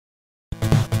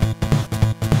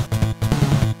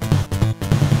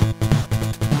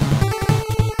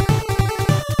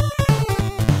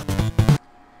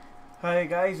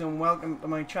guys, and welcome to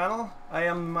my channel. I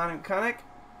am the Man Mechanic.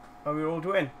 How are we all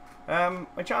doing?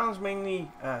 My channel is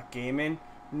mainly gaming.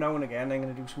 Now and again I'm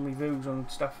going to do some reviews on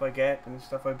stuff I get and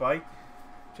stuff I buy,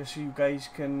 just so you guys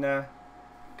can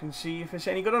see if it's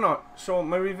any good or not. So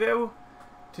my review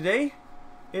today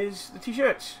is the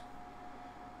t-shirts.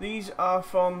 These are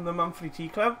from the Monthly Tea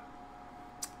Club.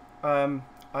 You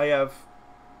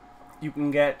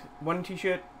can get 1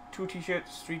 t-shirt, 2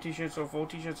 t-shirts, 3 t-shirts or 4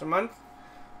 t-shirts a month,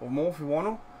 or more if you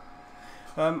want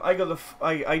to. I do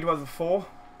have the 4.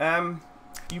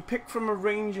 You pick from a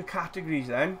range of categories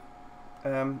then.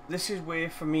 This is where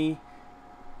for me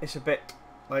it's a bit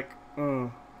like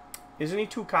there's only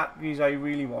 2 categories I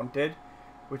really wanted,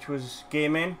 which was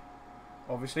gaming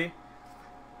obviously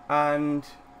and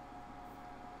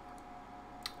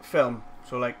film,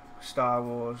 so like Star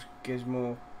Wars,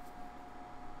 Gizmo,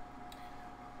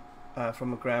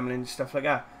 from a Gremlins, stuff like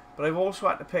that. But I've also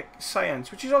had to pick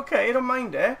science, which is okay, I don't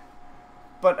mind it,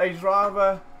 but I'd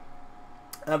rather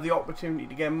have the opportunity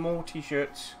to get more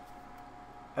t-shirts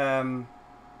that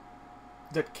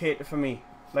cater for me.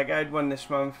 Like I had one this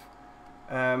month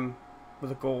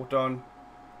with a goat on,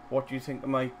 what do you think of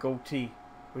my goatee,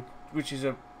 which is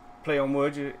a play on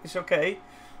words. It's okay,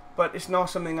 but it's not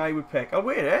something I would pick. I'll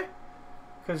wear it,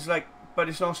 but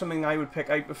it's not something I would pick.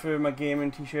 I prefer my gaming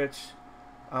t-shirts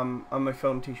and my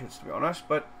film t-shirts, to be honest.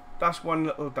 But that's one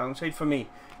little downside for me.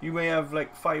 You may have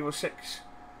like 5 or 6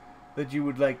 that you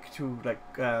would like to, like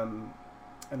you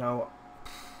know,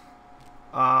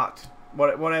 art,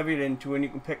 whatever you're into, and you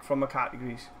can pick from the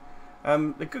categories.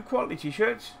 They're good quality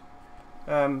t-shirts.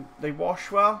 They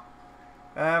wash well.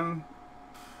 I'm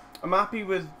happy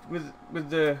with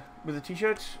the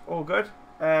t-shirts. All good.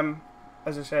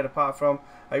 As I said, apart from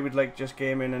I would like just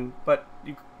gaming, but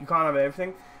you can't have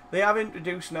everything. They have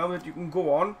introduced now that you can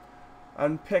go on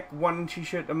and pick 1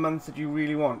 t-shirt a month that you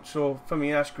really want. So for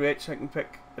me that's great, so I can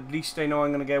pick, at least I know I'm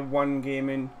going to get 1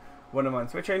 gaming, 1 a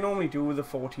month, which I normally do with the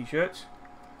 4 t-shirts.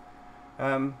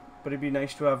 But it'd be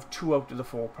nice to have 2 out of the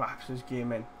 4 perhaps as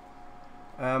gaming.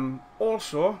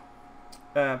 Also,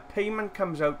 payment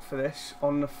comes out for this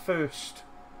on the 1st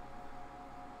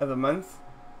of the month.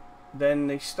 Then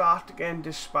they start getting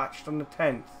dispatched on the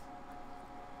 10th,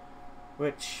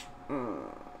 which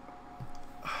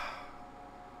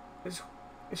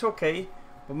it's okay,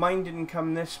 but mine didn't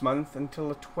come this month until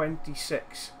the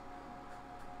 26th,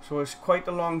 so it's quite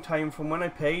a long time from when I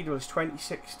paid. It was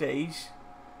 26 days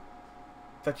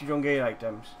that you don't get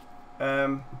items,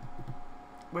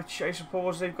 which I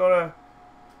suppose they've got to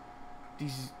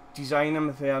design them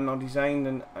if they are not designed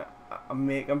and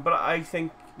make them. But I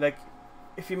think, like,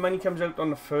 if your money comes out on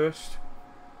the 1st,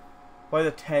 by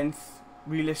the 10th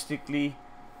realistically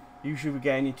you should be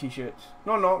getting your t-shirts.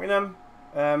 Not knocking them,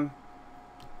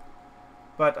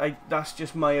 but that's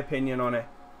just my opinion on it,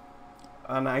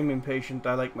 and I'm impatient.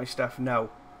 I like my stuff now,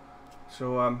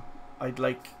 so I'd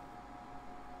like,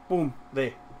 boom,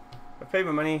 there, I paid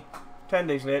my money, 10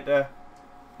 days later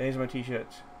there's my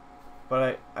t-shirts.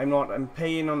 But I'm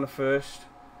paying on the 1st,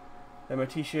 then my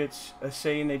t-shirts are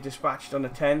saying they dispatched on the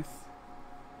 10th,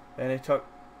 and it took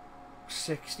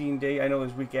 16 days. I know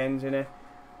there's weekends in it.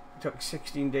 It took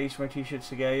 16 days for my t-shirts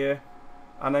to get here,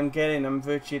 and I'm getting them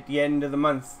virtually at the end of the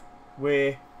month,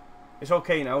 where it's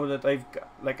okay now that I've got,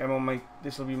 like, I'm on my,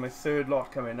 this will be my 3rd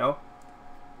lot coming now,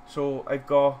 so I've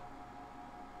got,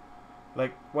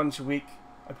 like, once a week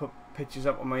I put pictures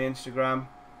up on my Instagram,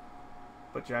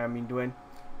 but yeah, I haven't been doing,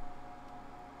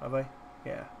 have I?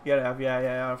 Yeah I have,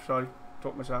 yeah, sorry,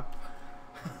 talk myself.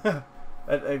 I've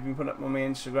been putting up on my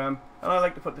Instagram, and I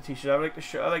like to put the t-shirts. I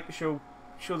like to show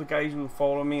the guys who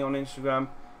follow me on Instagram,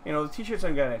 you know, the t-shirts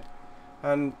I'm getting,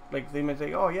 and like they might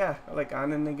say, oh yeah, I like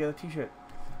Anne, and they get a t-shirt.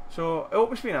 So I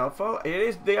hope it's been helpful.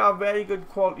 They are very good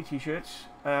quality t-shirts.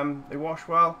 They wash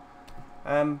well.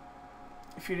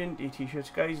 If you're into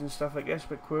t-shirts, guys, and stuff like this, a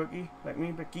bit quirky like me,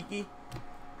 a bit geeky,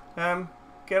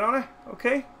 get on it.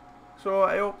 Okay, so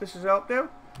I hope this has helped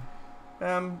out.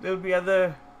 There'll be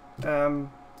other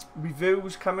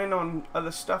reviews coming on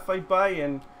other stuff I buy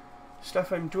and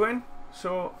stuff I'm doing.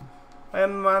 So I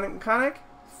am the Man Mechanic.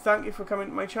 Thank you for coming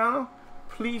to my channel.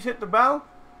 Please hit the bell.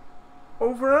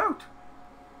 Over and out.